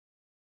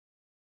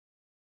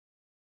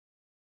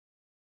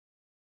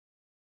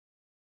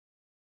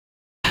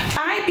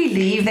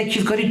believe that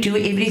you've got to do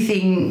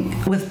everything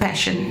with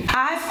passion.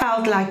 I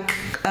felt like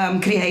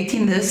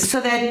creating this so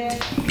that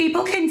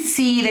people can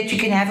see that you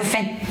can have a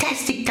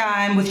fantastic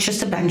time with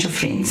just a bunch of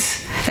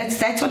friends.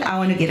 That's what I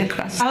want to get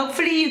across.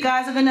 Hopefully you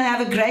guys are going to have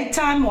a great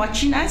time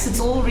watching us. It's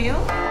all real.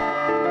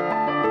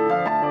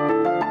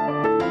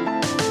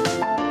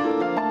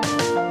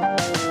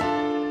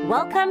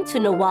 Welcome to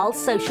Nawal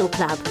Social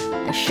Club,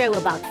 a show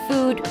about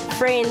food,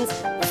 friends,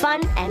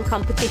 fun and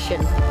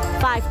competition.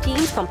 5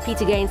 teams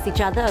compete against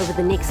each other over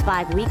the next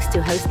 5 weeks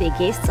to host their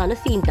guests on a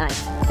themed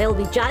night. They will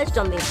be judged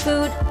on their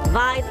food,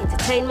 vibe,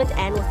 entertainment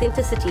and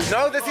authenticity.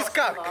 No, this is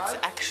cut. It's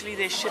actually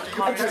their shit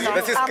card.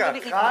 This is cut.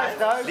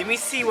 Let me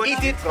see what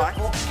you've got.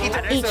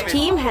 Each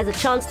team has a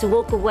chance to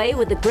walk away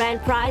with the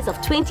grand prize of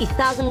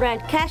 20,000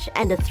 Rand cash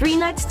and a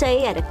 3-night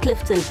stay at a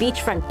Clifton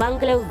beachfront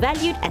bungalow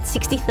valued at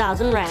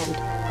 60,000 Rand.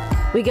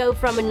 We go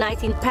from a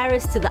night in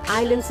Paris to the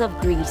islands of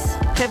Greece,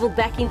 travel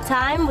back in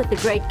time with the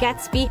Great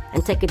Gatsby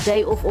and take a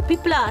day off or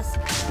Plus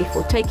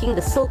before taking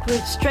the Silk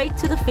Route straight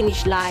to the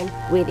finish line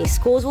where their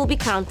scores will be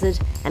counted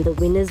and the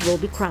winners will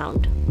be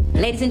crowned.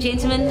 Ladies and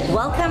gentlemen,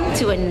 welcome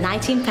to a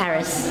night in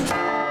Paris.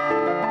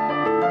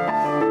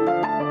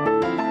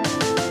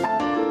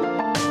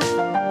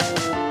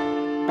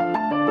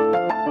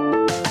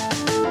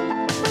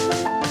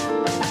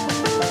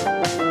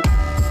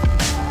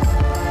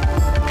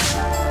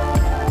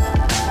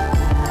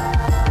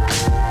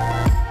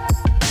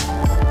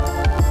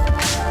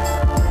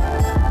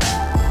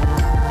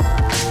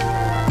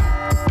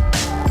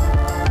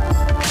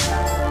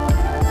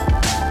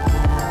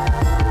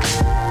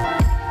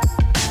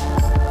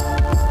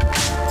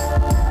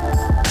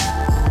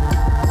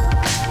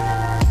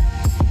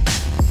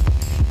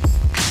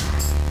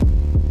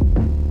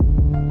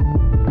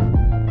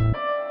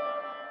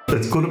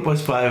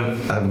 It's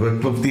 5:15. I've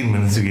got 15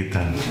 minutes to get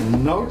done.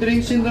 No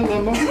drinks in the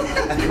limo.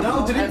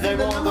 No drinks in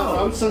the limo. On the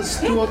road since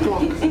 2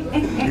 o'clock.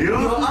 You're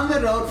on the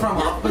road from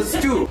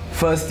 2:30.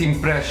 First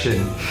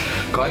impression,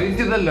 got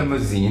into the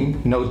limousine,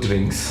 no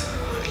drinks.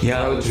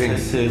 Yeah, no I was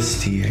drinks.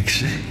 thirsty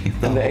actually.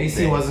 And the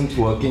AC wasn't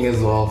working as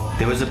well.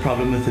 There was a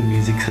problem with the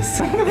music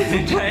system. We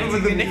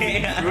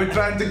were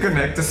trying to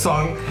connect a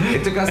song.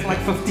 It took us like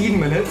 15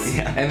 minutes.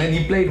 Yeah. And then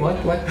he played what?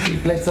 He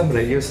played some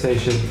radio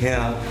station.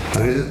 Yeah.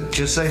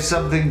 Just say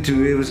something to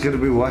whoever's going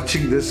to be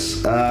watching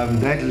this.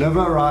 That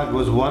limo ride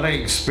was what an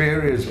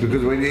experience,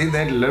 because when you're in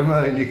that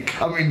limo and you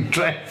come in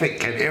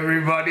traffic and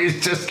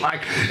everybody's just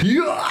like,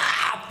 yeah,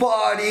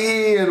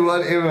 party and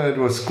whatever, it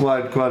was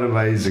quite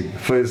amazing.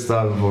 First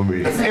time for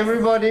me.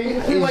 Everybody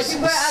is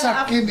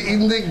sucking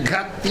in the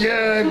gut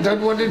here,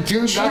 don't want to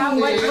do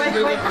nothing. Wait.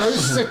 The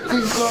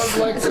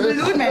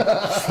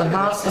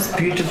house is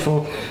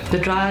beautiful. The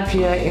drive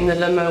here in the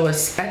limo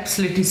was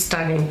absolutely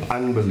stunning.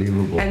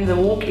 Unbelievable. And the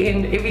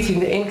walk-in, everything,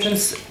 the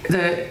entrance,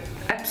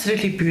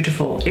 absolutely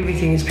beautiful.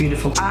 Everything is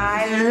beautiful.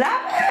 I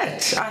love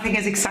it. I think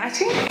it's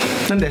exciting.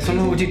 And that's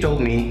not what you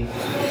told me.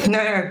 No,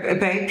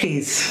 babe,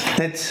 please.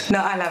 No,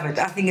 I love it.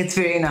 I think it's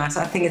very nice.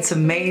 I think it's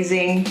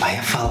amazing.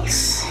 Baie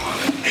vals.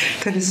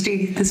 That is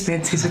really, this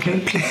man says, okay,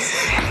 please.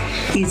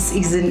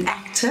 He's an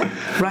actor,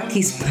 right?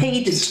 He's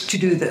paid to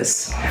do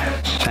this.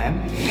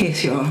 Sam?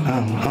 Yes, you are.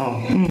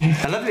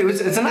 I love it.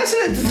 It's a nice,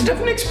 it's a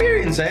different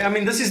experience, eh? I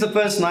mean, this is the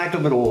first night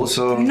of it all,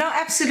 so. No,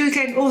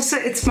 absolutely, and also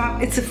it's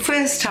the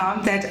first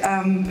time that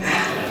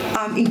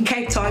I'm in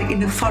Cape Town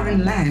in a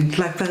foreign land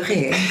like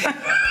Paris.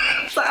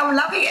 So I'm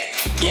loving it.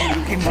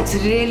 It's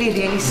really,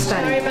 really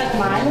stunning. Sorry about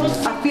mine.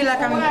 I feel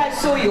like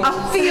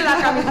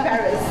I'm in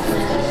Paris.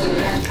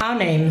 Our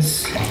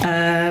names,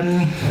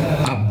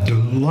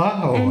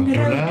 Abdullah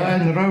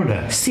and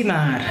Rhoda.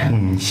 Simar.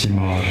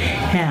 Simar.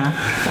 Yeah,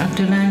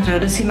 Abdullah and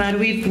Rhoda Simar.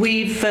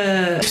 We've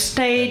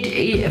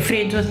stayed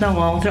friends with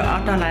Nawal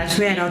throughout our lives.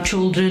 We had our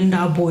children,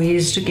 our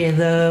boys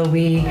together.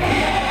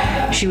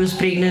 She was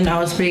pregnant, I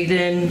was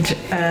pregnant.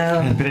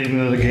 And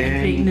pregnant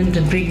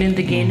again. Pregnant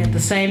again at the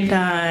same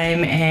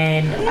time.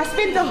 And I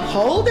spent the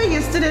whole day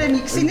yesterday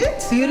mixing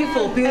it.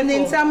 Beautiful, beautiful. And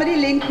then somebody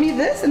lent me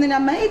this, and then I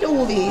made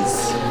all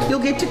these. You'll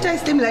get to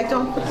taste them later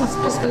on.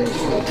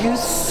 You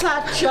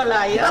such a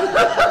liar.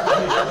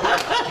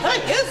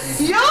 Yes.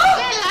 You?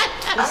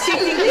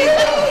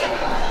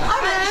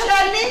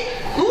 Shadley,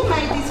 who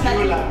made this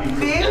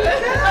macaroni?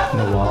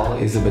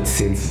 Nawal is a bit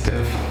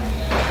sensitive.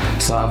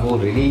 So I've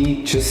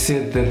already just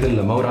said that the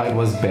limo ride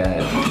was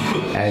bad,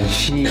 and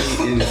she's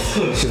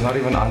not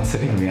even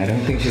answering me. I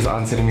don't think she's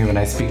answering me when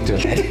I speak to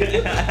her.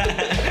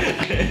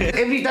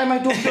 Every time I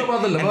talk to her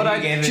about the limo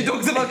ride, she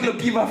talks about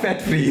𝐒𝐿𝐼𝐴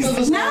fat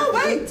freeze. No,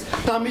 wait.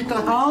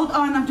 Hold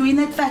on, I'm doing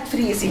that fat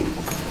freezing.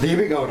 There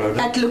we go,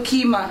 Rhoda. At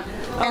𝐒𝐿𝐼𝐴.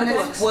 And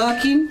it's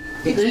working.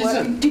 It's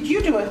working. Did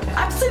you do it?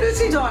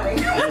 Absolutely, darling.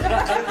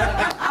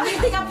 I don't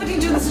think I put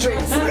into the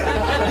stress.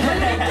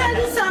 Tell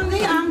you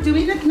something, I'm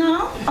doing it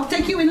now. I'll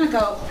take you when I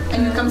go,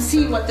 and you come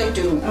see what they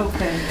do.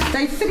 Okay.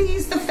 They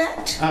freeze the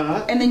fat,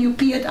 and then you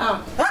pee it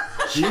out.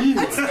 Gee.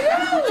 It's true.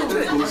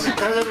 Does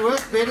it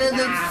work better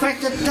than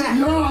fat attack?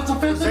 No, it's a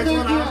fat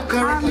attack.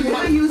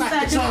 I use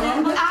fat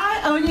attack.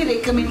 I only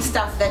recommend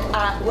stuff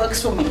that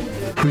works for me.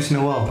 Who's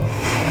Nawal?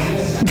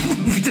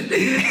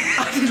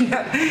 I didn't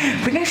know.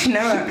 We actually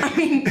know her. I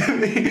mean,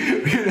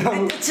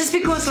 it's just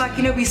because, like,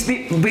 you know, we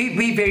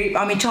very,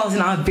 I mean, Charles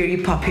and I are very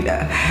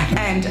popular.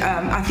 And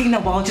I think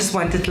Nawal just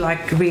wanted,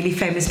 like, really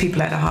famous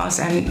people at her house.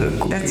 And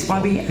that's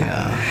why we,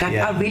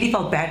 I really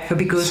felt bad for her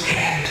because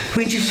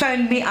when she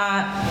phoned me,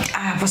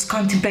 I was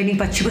contemplating,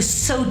 but she was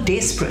so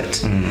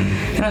desperate.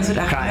 And I thought,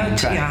 Crying.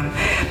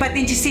 But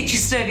then she said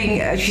she's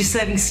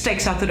serving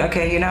steaks. So I thought,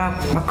 okay, you know,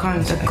 I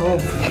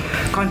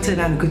can't turn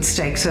down a good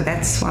steak, so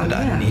that's why. I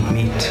don't eat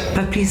meat.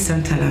 But please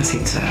don't tell her I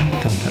said so.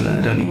 Don't tell her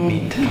I don't eat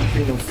meat.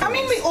 I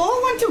mean, we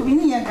all want to win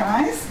here,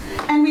 guys.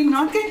 And we're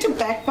not going to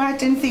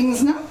backbite and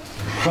things, no?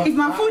 If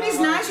my food is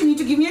nice, you need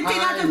to give me a 10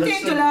 out of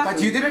 10, Tula.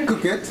 But you didn't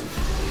cook it.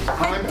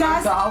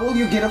 Guys, So how will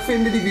you get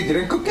offended if you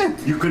didn't cook it?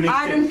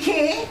 I don't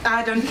care.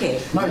 I don't care.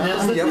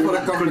 Yeah, for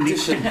a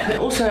competition.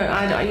 Also,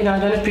 I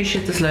don't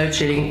appreciate this load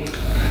shedding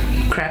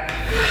crap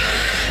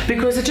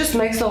because it just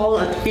makes the whole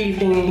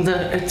evening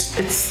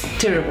it's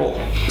terrible.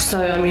 So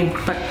I mean,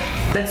 but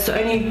that's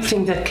the only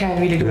thing that can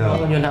really go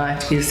wrong on your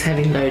night is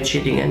having load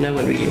shedding, and no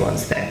one really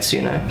wants that,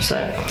 you know. So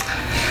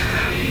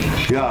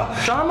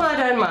drama, I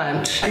don't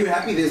mind. Are you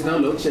happy there's no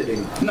load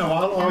shedding?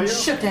 No, I'm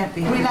shit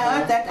happy. When I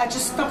heard that, I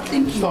just stopped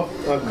thinking.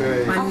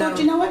 Okay. I thought,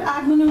 you know what,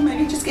 I'm gonna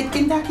maybe just get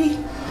Kentucky.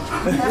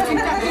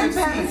 Kentucky in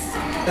Paris.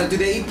 Do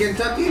they eat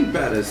Kentucky in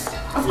Paris?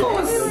 Of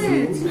course.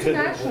 It's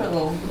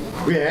international.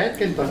 We had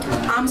Kentucky.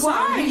 I'm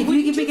sorry. If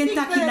you give me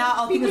Kentucky now,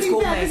 I'll think it's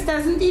gourmet. Paris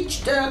doesn't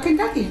eat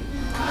Kentucky.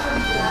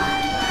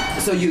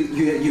 So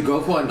you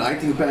go for a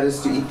night in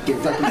Paris to eat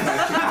Kentucky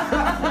Fried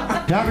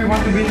Chicken? Yeah, we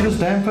want to win this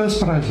damn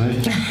first prize,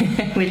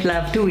 eh? We'd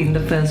love to win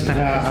the first prize.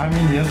 Yeah, I'm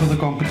in here for the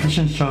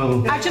competition,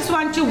 so... I just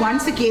want to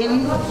once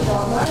again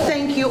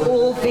thank you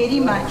all very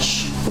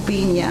much for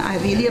being here. I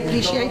really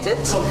appreciate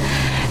it.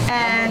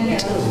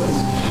 And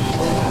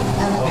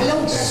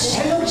hello,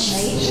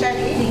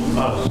 Shadley.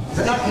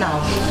 Not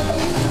now.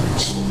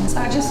 So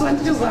I just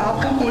wanted to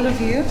welcome all of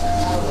you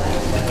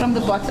from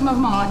the bottom of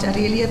my heart. I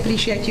really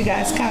appreciate you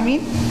guys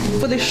coming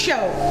for the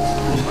show.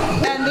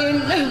 And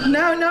then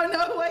no,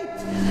 wait.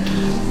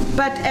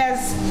 But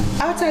as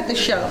outside the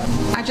show,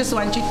 I just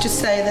want you to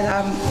say that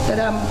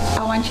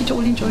I want you to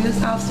all enjoy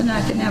yourselves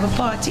tonight and have a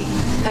party.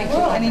 Thank you.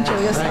 And enjoy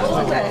yourselves.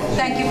 Okay.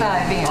 Thank you for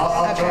having us.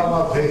 I'll try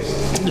my best.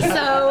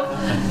 So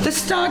the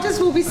starters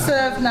will be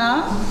served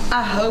now.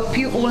 I hope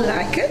you all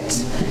like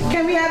it.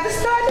 Can we have the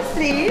starters,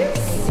 please?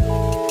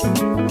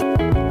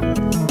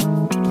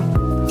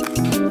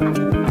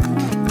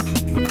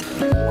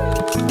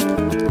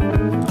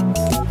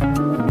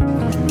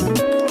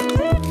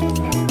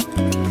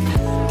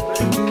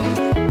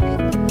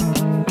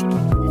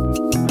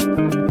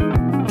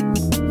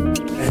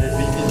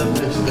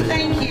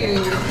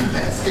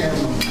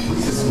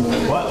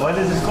 What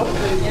is it called?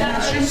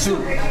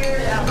 Soup.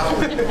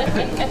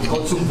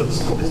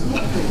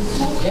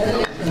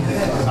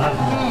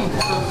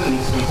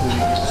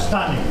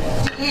 Stunning.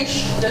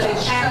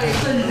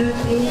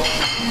 Absolutely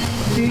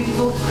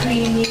beautiful,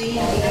 creamy,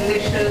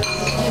 delicious.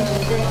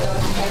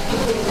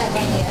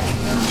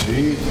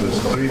 Jeepers,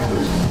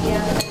 creepers.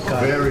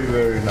 Very,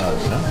 very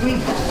nice, huh?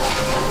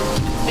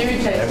 Very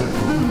tasty.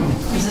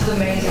 This is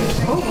amazing.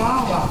 Oh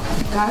wow.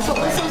 Guys are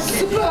also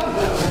super.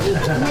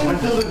 And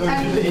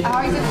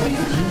how is it for you?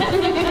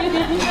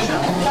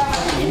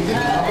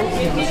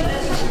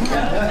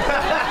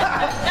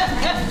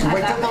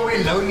 Wait till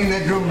we're alone in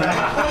that room now.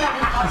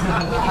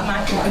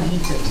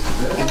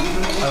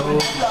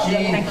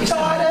 Thank you so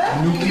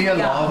much. Nuclear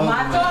lava.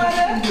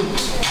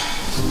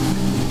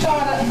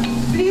 Charlotte,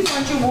 please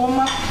won't you warm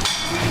up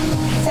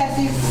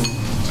Sassy's?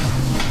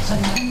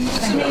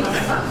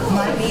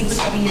 Mine needs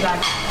to be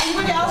like.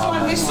 Anybody else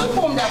want this soup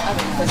warmed up?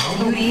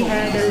 We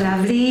had a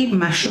lovely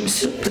mushroom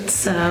soup.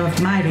 It's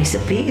my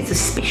recipe. It's a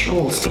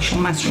special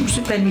mushroom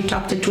soup, and we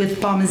topped it with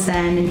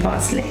parmesan and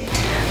parsley.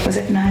 Was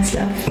it nice,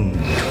 love?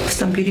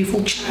 Some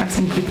beautiful chives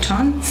and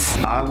croutons.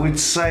 I would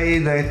say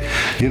that,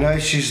 you know,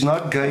 she's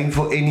not going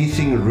for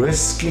anything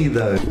risky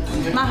though.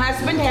 My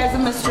husband has a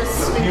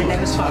mistress. His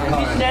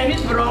name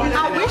is Brown.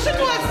 I wish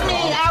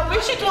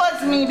it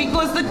was me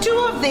because the two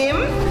of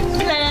them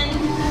plan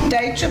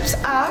day trips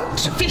out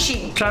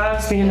fishing.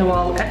 Drives me in a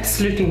while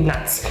absolutely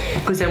nuts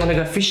because they want to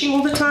go fishing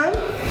all the time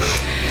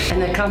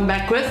and they come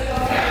back with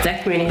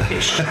that many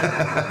fish.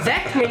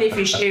 That many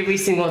fish every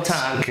single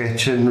time.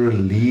 Catch and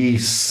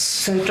release.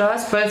 So it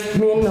drives both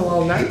me and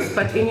Nawal nuts,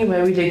 but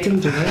anyway we let him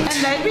do it.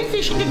 And they've been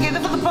fishing together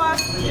for the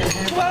past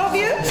 12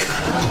 years?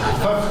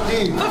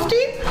 15.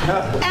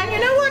 15? And you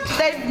know what?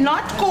 They've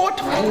not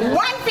caught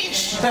one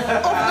fish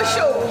off the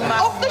shore.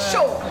 Off the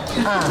shore.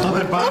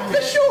 Off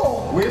the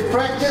shore. We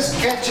practice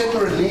catch and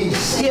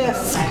release.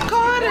 Yes.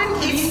 Karen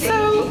is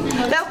so...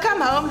 They'll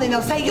come home, then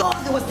they'll say, yo,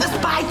 there was this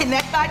bite and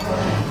that bite.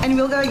 And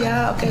we'll go,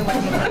 yeah, okay,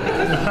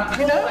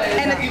 whatever. You know?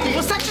 And it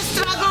was such a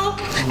struggle.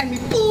 And we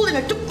pulled and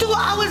it took 2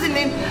 hours. And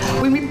then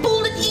when we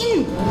pulled it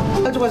in,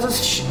 it was a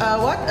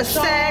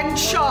sand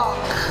shark.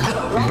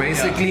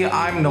 Basically,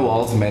 I'm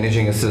Nawal's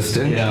managing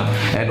assistant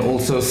and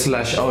also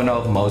 / owner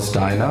of Mo's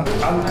Diner.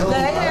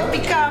 They have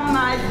become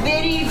my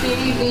very,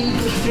 very, very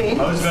good friends.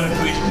 I was going to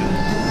question.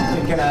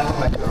 Can I have a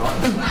macaron?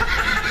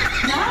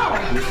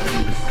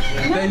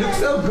 No. They look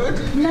so good.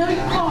 No, you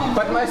can't.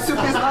 But my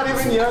soup is not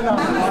even here now.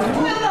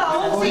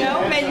 That's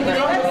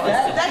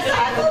the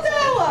Eiffel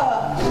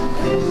Tower.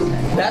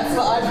 That's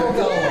the Eiffel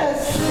Tower.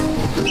 Yes.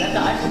 That's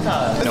the Eiffel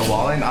Tower.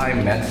 Nawal and I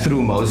met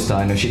through Most.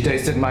 I know she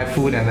tasted my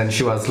food and then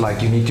she was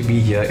like, you need to be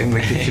here in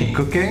the kitchen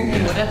cooking.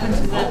 What happened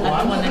to that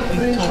one that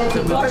we talked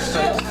about?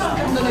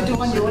 I'm going to do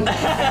on your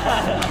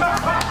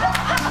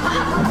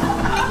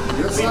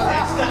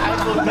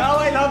Now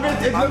I love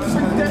it. It looks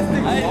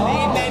fantastic.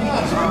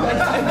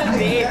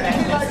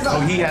 Oh,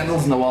 he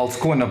handles Nawal's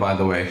corner, by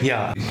the way.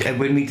 Yeah, and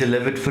when we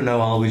delivered for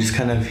Nawal, we just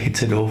kind of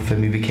hit it off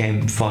and we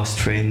became fast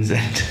friends.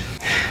 And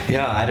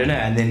yeah, I don't know.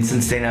 And then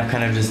since then, I've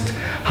kind of just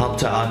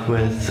helped her out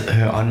with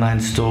her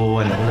online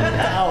store and all of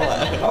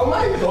that. Oh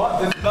my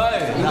god, this guy.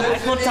 The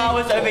Eiffel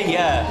Tower's over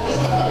here.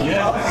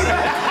 Yeah.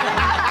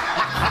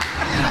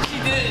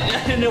 I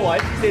don't know why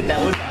she said that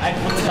was the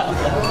Eiffel Tower.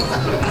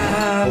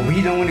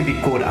 We don't want to be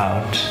caught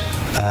out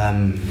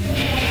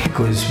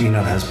because we're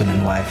not husband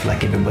and wife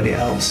like everybody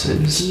else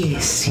is.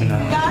 Yes. You know.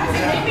 Guys, and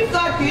then we've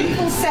got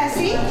beautiful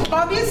Sassy.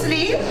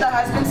 Obviously, the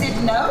husband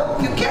said no,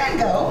 you can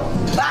go,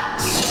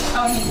 but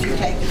only if you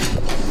take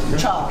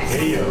Charles.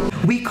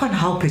 We can't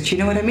help it, you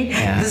know what I mean?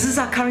 Yeah. This is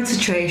our current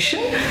situation,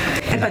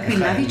 but we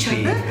love each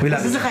other.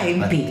 This is a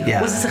geheimpie.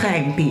 Yeah. This is a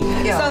geheimpie.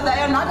 So they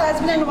are not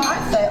husband and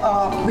wife, they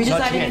are... We're just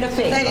having an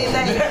affair.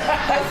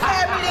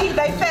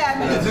 They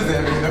family.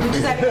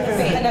 Just having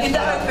a In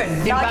the open.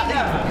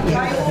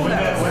 By order. I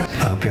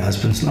hope your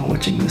husband's not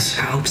watching this.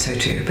 I hope so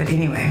too, but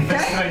anyway.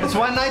 It's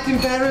one night in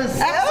Paris.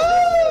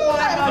 Oh,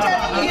 I'm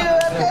telling you.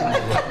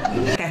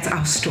 That's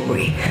our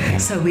story.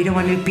 So we don't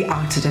want to be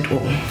outed at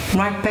all.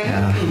 Right, babe?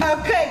 Yeah.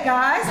 Okay,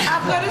 guys,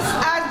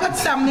 I've got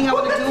something I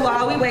want to do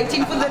while we're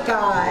waiting for the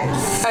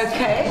guys.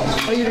 Okay.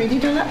 Are you ready,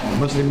 Donna?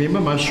 Must remember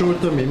my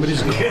short-term memory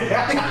is gone.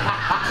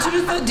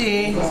 Truth or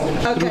dare.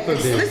 Okay,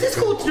 this is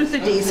called Truth or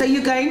Dare. So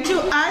you're going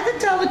to either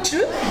tell the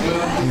truth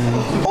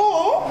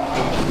or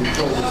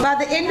by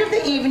the end of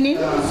the evening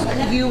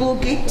you will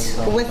get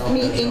with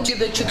me into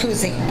the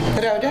jacuzzi.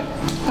 Rhoda?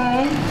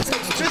 So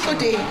it's truth or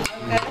dare.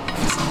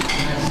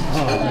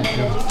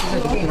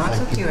 Okay, nice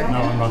of you. No,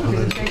 I'm not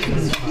good.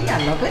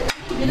 I love it.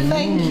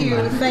 Thank you, I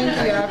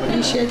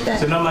appreciate that.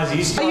 So now Are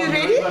you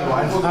ready?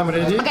 I'm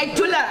ready. Okay,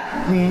 Tula.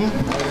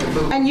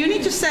 And you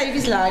need to say if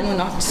he's lying or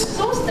not.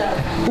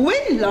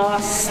 When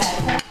last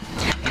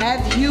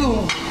have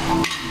you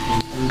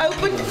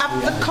opened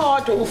up the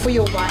car door for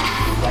your wife?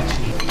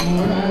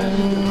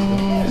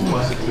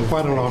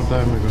 Quite a long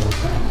time ago.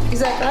 Is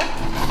that right?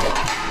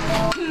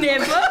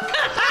 Never.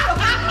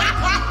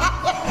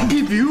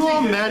 If you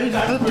are married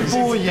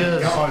 34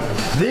 years,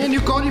 then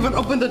you can't even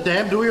open the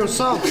damn door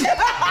yourself. So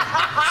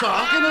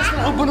how can I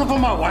still open it for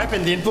my wife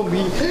and then for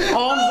me?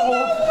 Arms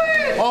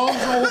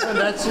off, and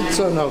that's it.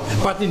 So no.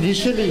 But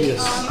initially,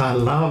 yes. I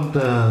loved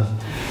the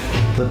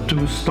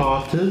two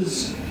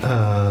starters.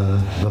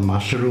 The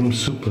mushroom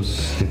soup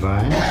was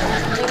divine.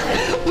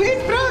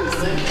 Where's Bronx?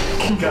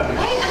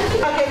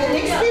 Okay, the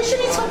next question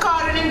is for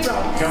Karen and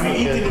Bronx. Can we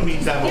eat in the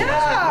meantime?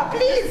 Yeah,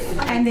 please.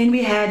 And then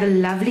we had a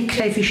lovely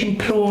crayfish and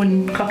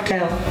prawn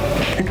cocktail.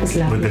 It was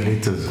lovely. With the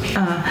lettuce.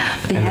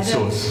 And the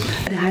sauce.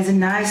 It has a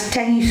nice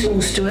tangy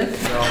sauce to it.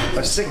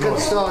 A second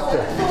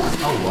starter.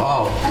 Oh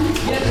wow. I'm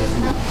sure.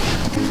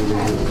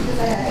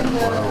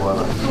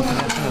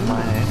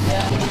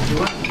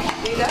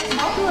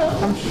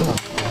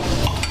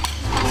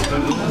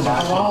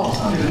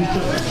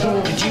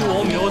 Did you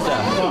warm yours up?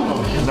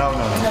 No.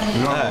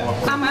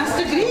 I must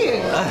agree.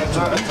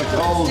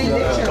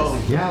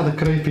 Yeah, the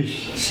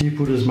crayfish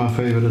seafood is my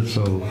favorite,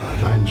 so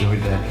I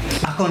enjoyed that.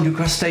 I can't do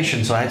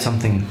crustacean, so I had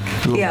something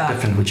a little bit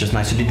different, which is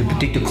nice. So I did the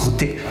potato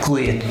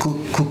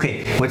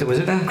croquet. What was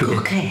it?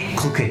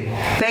 Croquet.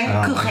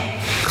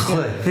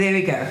 There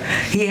we go.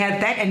 He had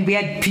that, and we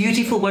had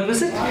beautiful. What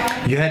was it?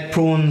 You had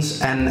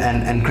prawns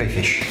and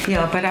crayfish.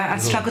 Yeah, but I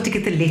struggled to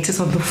get the lettuce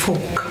on the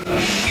fork.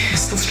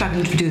 Still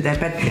struggling to do that,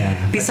 but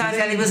besides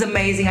that, it was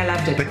amazing. I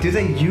loved it. But do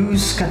they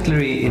use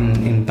cutlery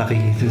in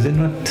Paris? Do they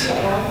not?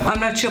 I'm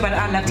not sure, but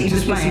I loved to eat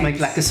with my hands. Make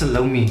like a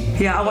salami.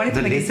 Yeah, I wanted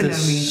to make a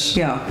salami.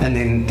 Yeah. And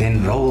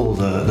then roll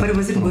the but it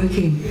wasn't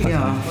working.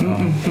 Yeah.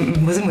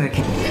 Wasn't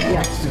working.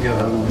 Yeah.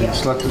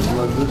 It's like this.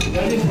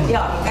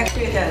 Yeah,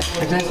 actually it does.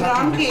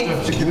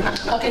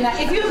 Okay, now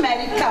if you're a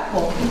married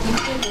couple,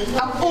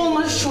 I'm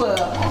almost sure,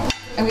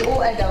 and we're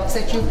all adults,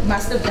 that you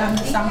must have done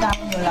this sometime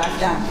in your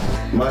lifetime.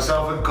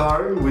 Myself and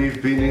Karen,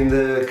 we've been in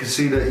the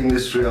casino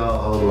industry our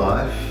whole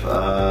life.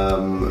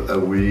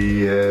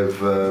 We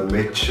have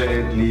met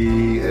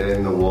Shadley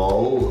and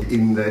Nawal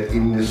in that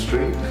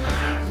industry,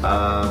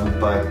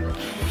 but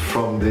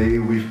from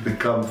there we've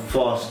become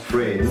fast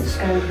friends.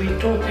 And we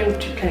taught them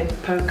to play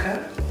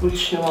poker,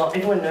 which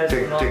everyone knows.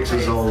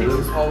 Texas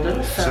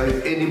Hold'em. So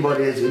if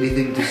anybody has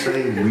anything to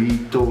say, we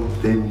taught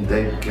them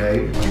that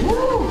game.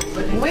 Ooh,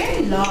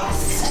 when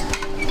last?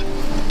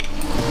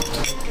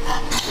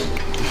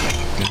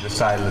 In the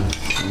silence.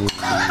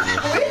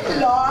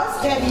 When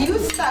last have you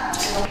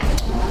sucked?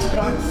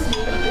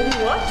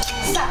 What?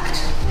 Sucked.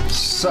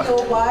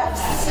 Your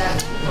wife's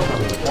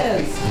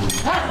toes.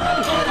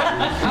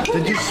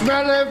 Did you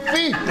smell her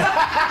feet?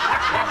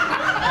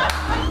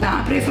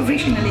 Now,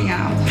 professionally,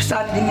 I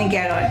started in the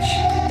garage.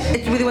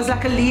 There was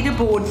like a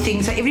leaderboard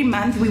thing, so every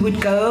month we would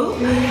go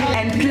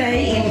and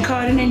play in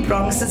Karen and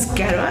Bronx's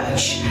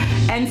garage.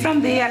 And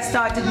from there I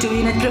started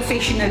doing it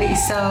professionally,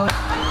 so...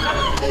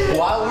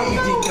 While we're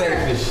eating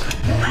crayfish.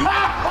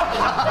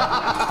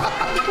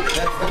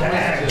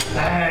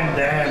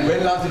 Damn.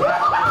 When last did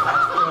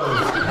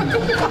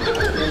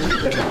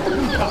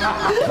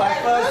my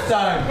first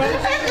time.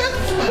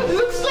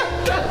 Looks like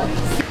that.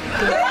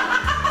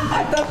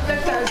 I thought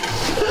that was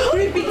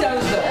creepy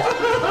toes though.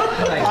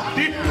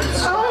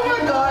 Oh my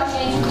gosh.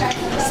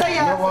 So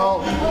yeah. Well,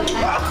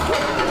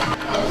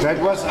 that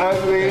was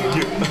only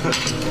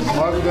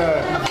on the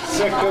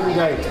second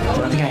date. I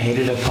don't think I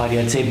hated a party.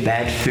 I'd say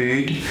bad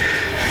food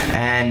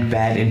and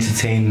bad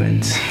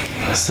entertainment.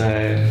 So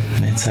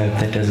let's hope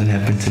that doesn't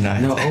happen tonight.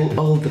 No,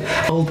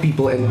 old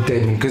people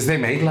entertainment because they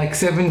made like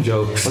 7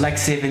 jokes. Or like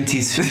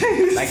 70s.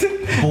 Like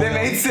they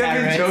made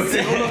 7 jokes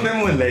and all of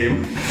them were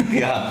lame.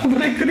 Yeah.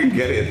 But I couldn't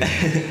get it.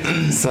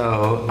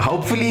 So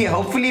hopefully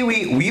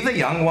we the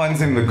young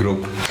ones in the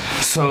group.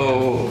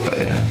 So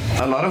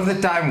a lot of the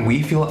time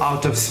we feel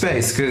out of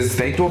space because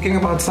they're talking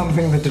about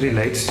something that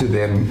relates to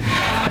them,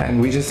 and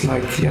we just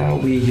like, yeah,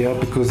 we're here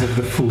because of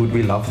the food.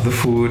 We love the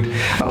food.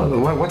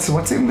 Oh, what's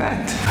in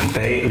that?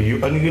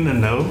 You're only gonna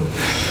know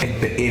at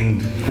the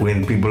end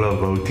when people are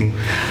voting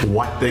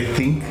what they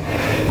think,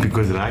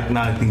 because right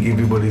now I think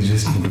everybody's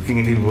just looking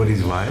at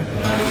everybody's vibe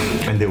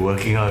and they're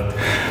working out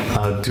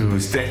how to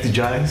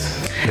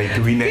strategize. They're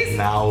doing it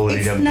now.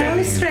 It's no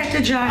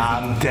strategizing.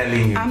 I'm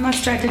telling you. I'm not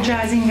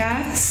strategizing,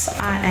 guys.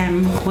 I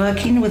am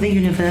working with the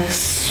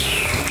universe.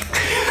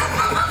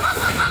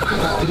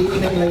 Good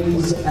evening,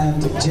 ladies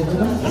and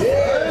gentlemen.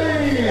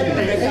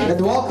 And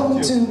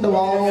welcome to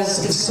Nawal's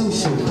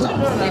Social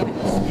Club.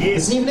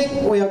 This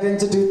evening we are going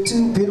to do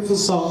 2 beautiful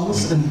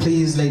songs, and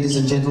please, ladies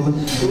and gentlemen,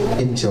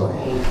 enjoy.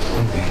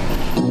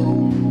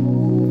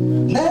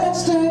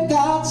 Let's take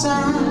our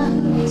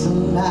time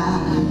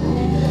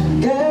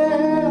tonight,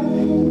 girl.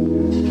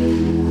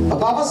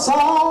 Above us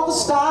all the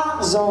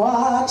stars are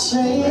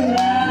watching.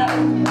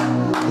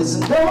 There's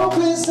no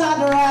place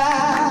I'd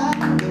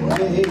rather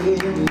be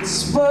in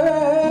this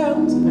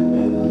world.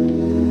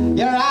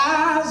 Your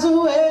eyes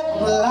are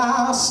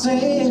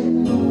everlasting.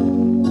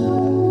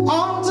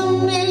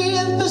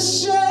 Underneath the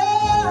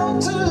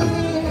shelter.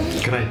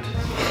 Great.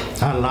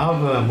 I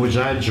love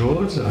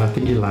𝐒𝐿 I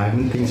think he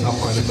livened things up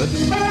quite a bit.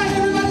 Alright,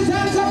 everybody's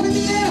hands up in the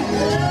air.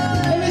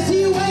 Let me see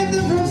you wave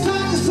them from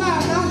side to side.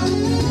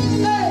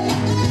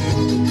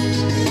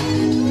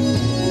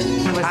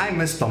 I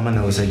missed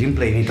dominoes. I didn't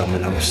play any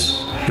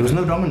dominoes. There was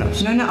no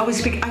dominoes. No, I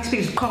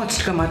expected cards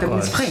to come out. That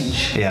was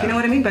French. Yeah. You know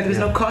what I mean? But there was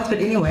no cards. But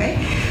anyway,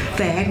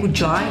 they had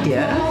𝐒𝐿𝐤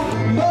here.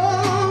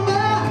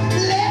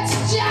 Let's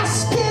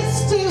just get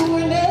still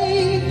and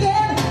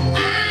naked.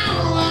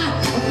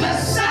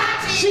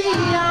 Versace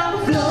on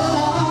the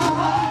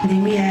floor.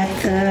 Then we had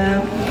the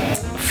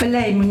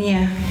filet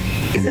mignon.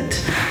 Is it?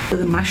 With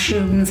the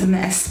mushrooms and the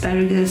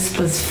asparagus. It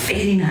was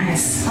very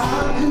nice.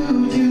 How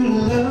could you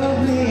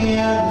love me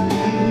and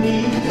leave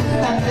me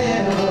and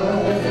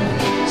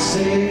never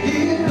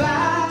say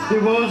goodbye?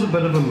 There was a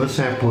bit of a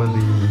mishap with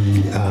the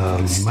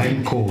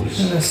main course.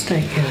 The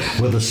steak, yes.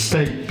 With the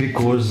steak,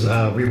 because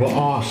we were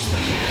asked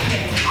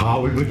how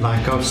we would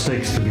like our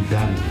steaks to be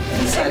done.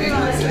 So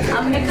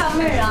I'm going to come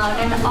around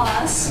and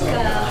ask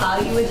how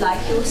you would like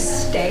your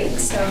steak.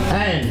 So.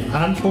 And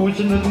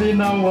unfortunately,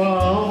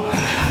 Nawal,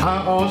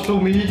 I asked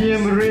for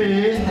medium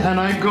rare and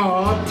I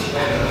got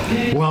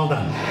well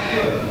done.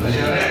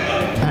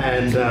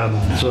 And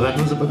so that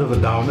was a bit of a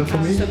downer for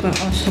me. I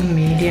asked for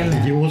medium.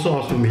 You also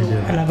asked for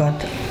medium. And I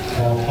got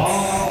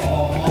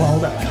well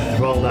done.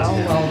 Well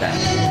done. Well done.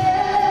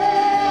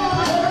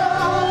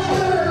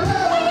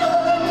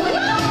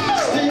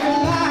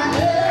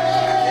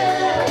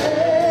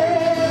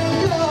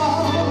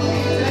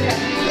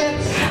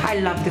 I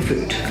love the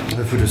food.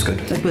 The food was good.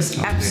 It was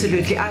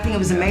absolutely, I think it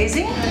was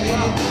amazing.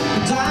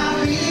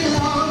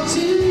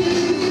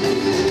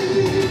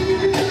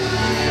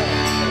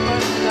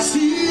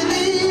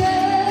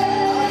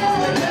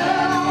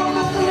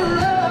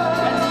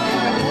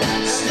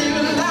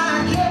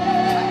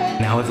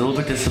 I was a little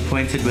bit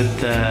disappointed with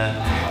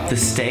the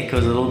steak. It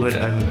was a little bit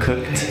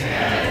overcooked,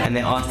 and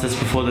they asked us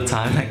before the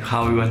time like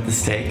how we want the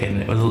steak,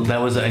 and that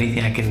was the only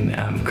thing I can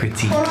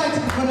critique. Alright,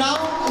 for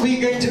now we're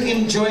going to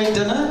enjoy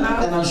dinner,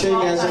 and I'm sure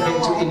you guys are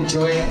going to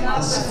enjoy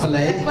this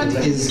fillet.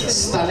 It is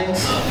stunning.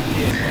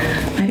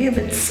 Maybe a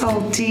bit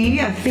salty.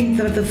 I think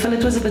the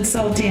fillet was a bit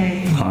salty.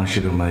 I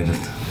should have made it.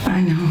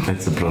 I know.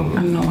 That's the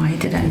problem. No, I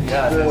didn't.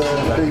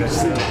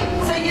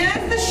 So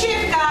here's the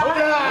chef now.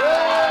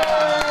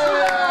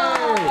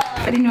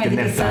 But anyway, the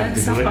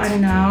desserts are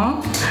fine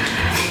now.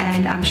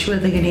 And I'm sure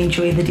they're going to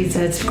enjoy the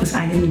desserts because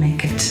I didn't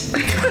make it.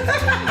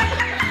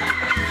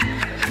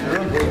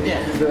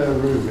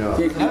 No,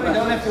 we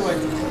don't have to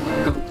wait.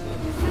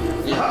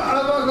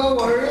 Go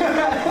worry.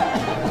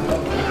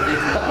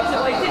 So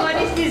what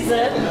is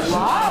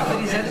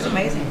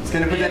It's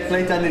going to put that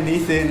plate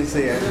underneath there and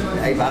say,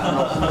 hey,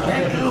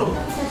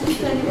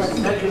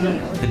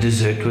 The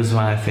dessert was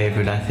my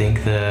favorite, I think.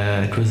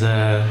 It was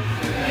a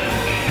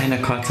panna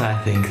cotta,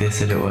 I think they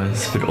said it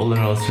was. But all in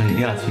all, it's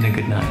been a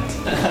good night.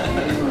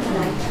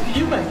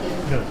 You make it?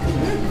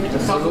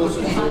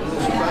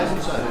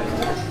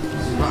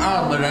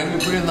 Meringue,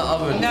 put it in the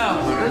oven.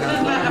 No.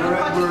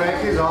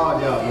 Meringue is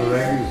hard, yeah.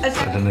 Meringue.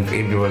 I don't know if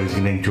everybody's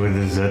going to enjoy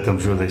the dessert. I'm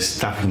sure there's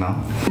stuff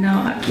now.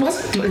 No, it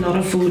wasn't a lot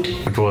of food.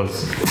 It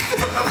was.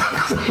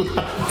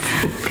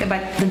 Okay,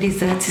 but the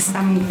dessert is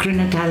some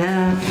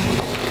grenadella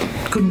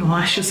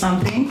ganache or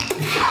something.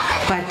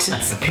 But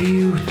it's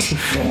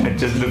beautiful. It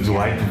just looks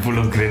white and full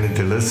of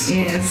grenadillas.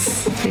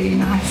 Yes, very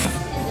nice.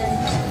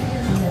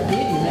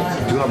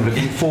 I'm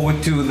looking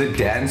forward to the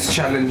dance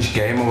challenge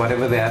game or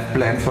whatever they have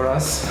planned for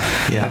us.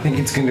 Yeah. I think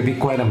it's going to be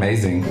quite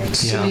amazing.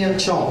 Sully and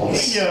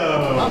Charles,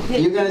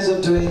 you guys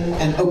are doing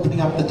and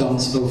opening up the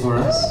dance floor for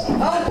us. Oh,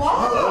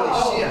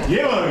 wow!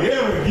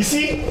 Yeah, you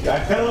see?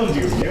 I told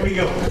you. Here we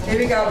go. Here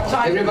we go.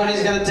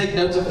 Everybody's going to take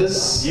note of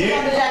this.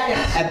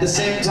 Yeah. At the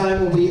same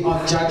time, we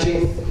are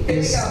judging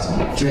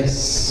best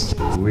dress.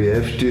 We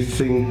have to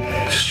think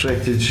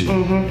strategy.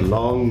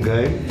 Long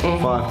game,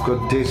 5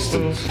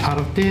 contestants. Out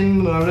of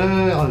 10,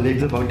 I'll leave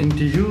the voting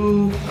to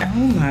you. Oh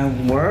my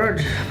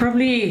word.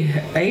 Probably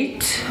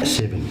 8.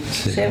 7.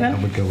 7? I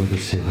would go with a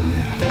 7,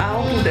 yeah.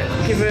 I'll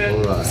give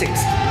her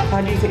 6.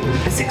 How do you think?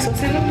 A 6 or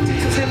 7?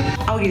 6 or 7?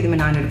 I'll give them a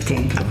 9 out of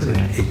 10.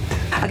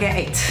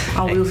 Okay, 8.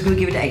 We'll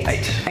give it 8.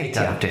 8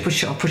 out of 10. For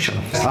sure.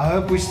 I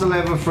hope we still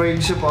have a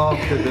friendship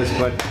after this,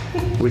 but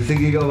we're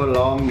thinking of a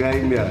long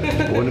game here.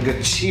 I want to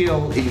get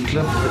chill in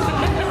Clifton.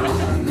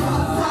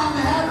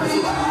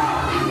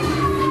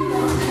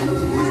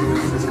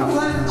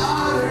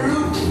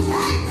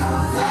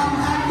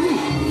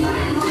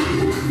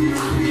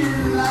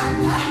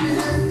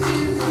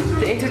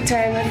 The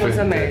entertainment was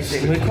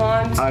amazing. We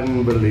can't.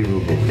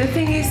 Unbelievable. The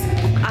thing is,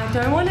 I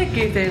don't want to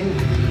give them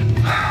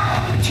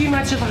too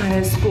much of a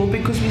higher score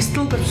because we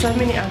still got so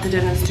many other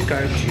dinners to go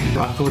to.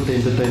 I thought the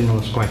entertainment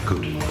was quite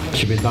good.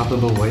 She went out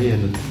of her way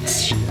and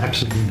she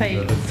absolutely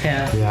delivered.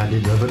 Yeah,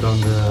 delivered on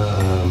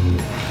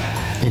the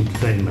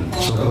entertainment.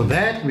 So for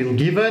that, we'll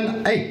give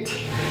an 8.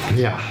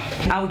 Yeah.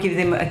 I will give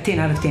them a 10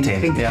 out of 10.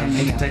 10. Yeah,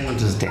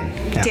 entertainment is 10.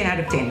 Yeah. 10 out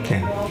of 10.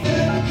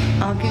 Yeah.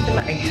 I'll give them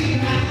an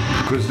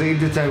 8. Because the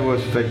entertainment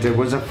was fantastic. It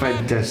was a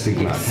fantastic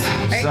night.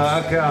 So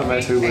okay, I'm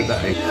happy with the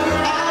 8.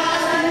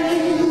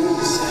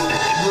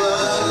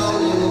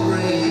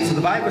 So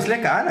the vibe was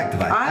lekker. I like the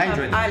vibe. I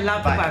enjoyed it. I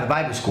love the vibe. The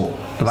vibe was cool.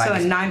 So a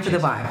 9 for the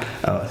vibe.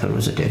 Oh, I thought it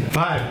was a 10.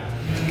 5.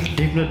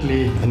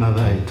 Definitely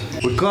another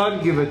 8. We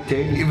can't give it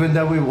 10, even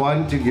though we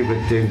want to give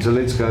it 10. So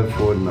let's go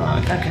for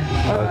 9. Okay.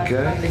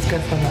 Okay. Let's go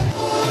for 9.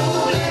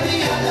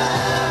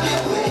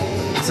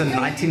 It's a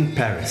night in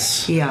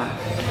Paris. Yeah.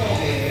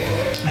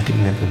 I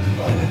didn't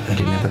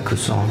have a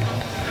croissant.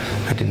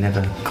 I didn't have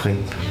a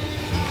crepe.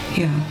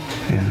 Yeah.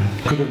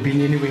 Could have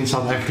been anywhere in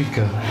South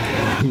Africa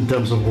in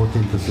terms of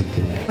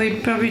authenticity.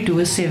 We'd probably do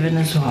a 7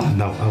 as well.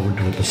 No, I would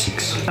do it a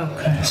 6.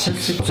 Okay.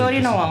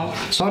 Sorry, Nawal.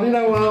 Sorry,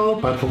 Nawal,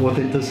 but for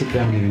authenticity,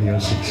 I'm giving you a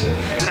 6.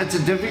 It's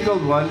a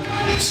difficult one,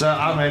 so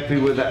I'm happy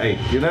with the 8.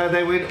 You know,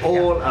 they went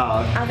all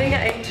out. I think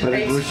an 8. But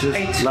it was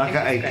just like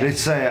an 8.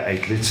 Let's say an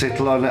 8. Let's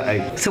settle on an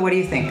 8. So what do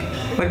you think?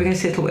 What are we going to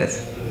settle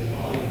with?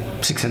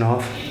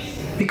 6.5.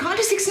 We can't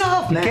do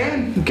 6.5,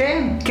 man. You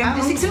can. Can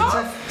we do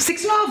 6.5?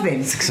 6.5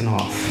 then.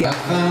 6.5. Yeah.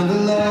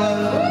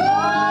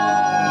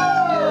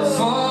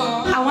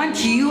 I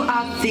want you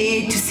out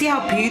there to see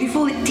how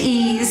beautiful it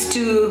is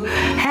to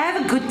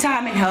have a good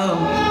time at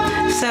home.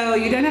 So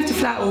you don't have to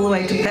fly all the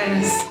way to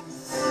Paris.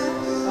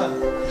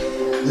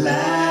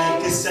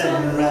 Like a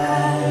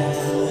sunrise,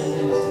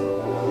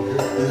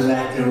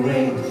 like a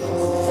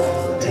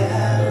rainfall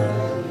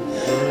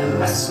down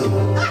my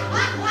soul.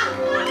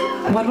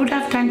 What would I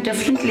have done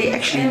differently?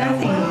 Actually,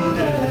 nothing.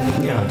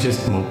 Yeah,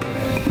 just more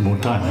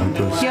time.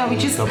 Yeah, we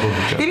just,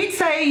 let me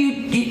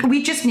say,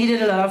 we just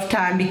needed a lot of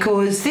time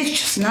because there's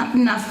just not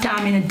enough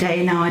time in a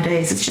day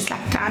nowadays. It's just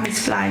like time is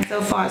flying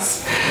so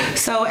fast.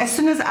 So as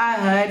soon as I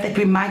heard that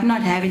we might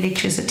not have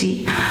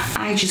electricity,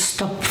 I just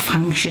stopped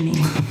functioning.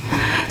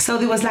 So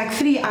there was like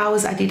 3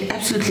 hours I did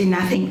absolutely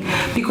nothing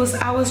because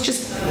I was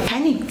just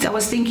panicked. I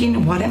was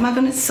thinking, what am I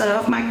going to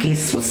serve my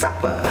guests for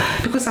supper?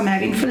 Because I'm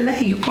having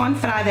filet. You can't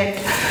fry that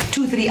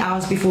 2-3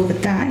 hours before the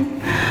time.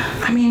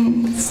 I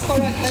mean, it's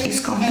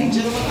complex.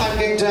 I'm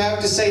going to have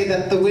to say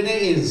that the winner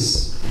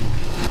is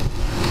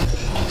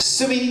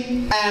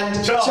Sumi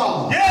and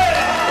Charles.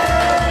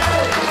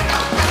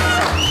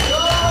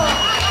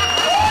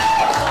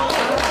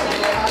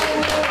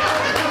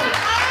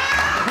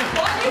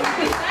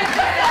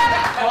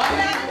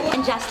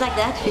 And just like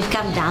that, we've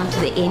come down to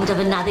the end of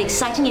another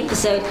exciting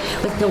episode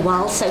with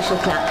Nawal Social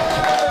Club.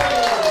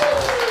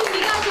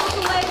 You guys walk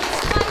away with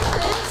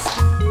spices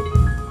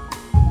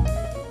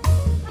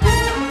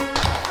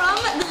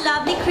from the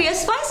lovely Korea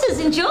Spices.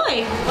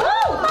 Enjoy! Woo!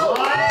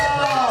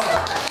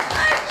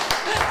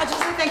 I just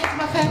want to thank you to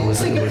my It was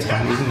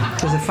fun evening.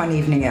 It was a fun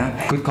evening,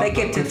 yeah. Good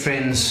content, good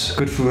friends,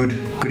 good food,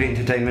 good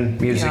entertainment,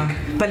 music. Yeah.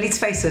 But let's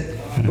face it,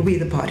 we're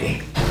the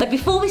party. But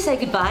before we say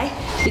goodbye,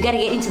 we gotta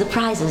get into the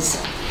prizes.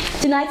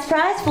 Tonight's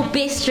prize for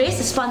Best Dress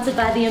is sponsored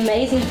by the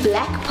amazing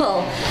Black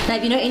Pearl. Now,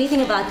 if you know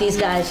anything about these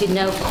guys, you'd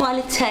know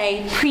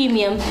quality,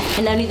 premium,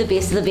 and only the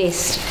best of the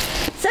best.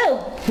 So,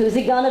 who's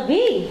it gonna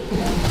be?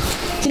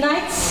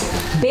 Tonight's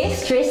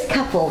Best Dressed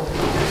couple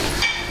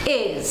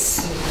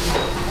is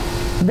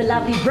the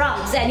lovely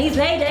Bronx and his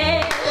lady.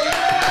 I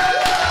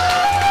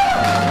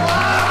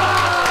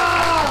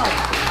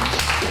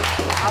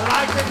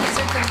like that you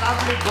said the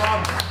lovely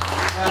Bronx.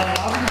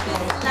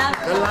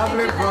 The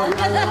lovely Bronx.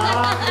 I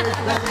love it.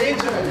 The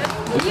legend.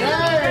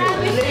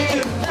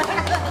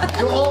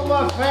 To all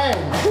my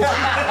fans,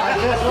 I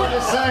just want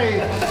to say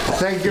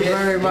thank you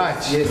very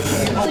much.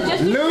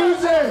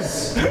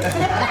 Losers!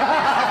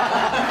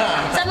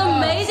 Some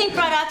amazing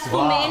products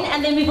for men,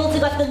 and then we've also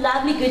got the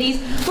lovely goodies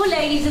for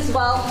ladies as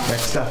well. That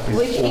stuff is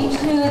which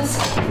includes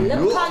lip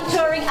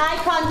contouring, eye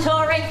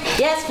contouring.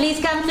 Yes, please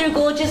come through,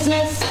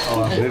 gorgeousness.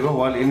 Oh, I never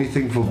want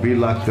anything for be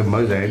like the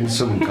most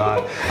handsome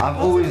guy. I've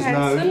always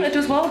known. It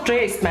was well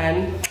dressed,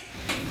 man.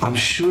 I'm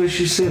sure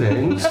she said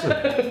handsome.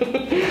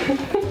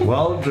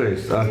 Well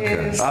dressed. Okay.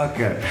 Yes.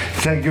 Okay.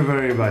 Thank you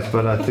very much.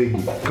 But I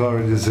think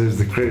Cora deserves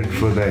the credit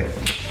for that.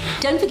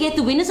 Don't forget,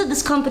 the winners of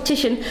this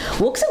competition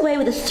walks away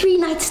with a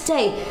 3-night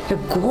stay at a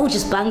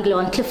gorgeous bungalow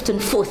on Clifton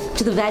 4th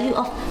to the value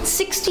of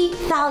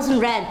 60,000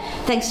 Rand,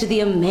 thanks to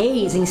the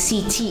amazing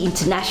CT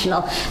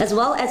International, as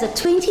well as a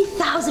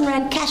 20,000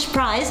 Rand cash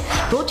prize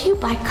brought to you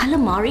by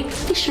Calamari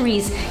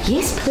Fisheries.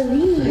 Yes,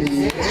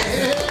 please.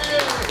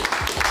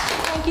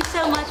 Thank you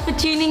so much for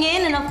tuning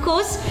in, and of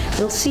course,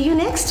 we'll see you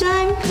next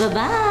time.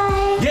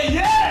 Bye-bye. Yeah,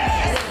 yeah!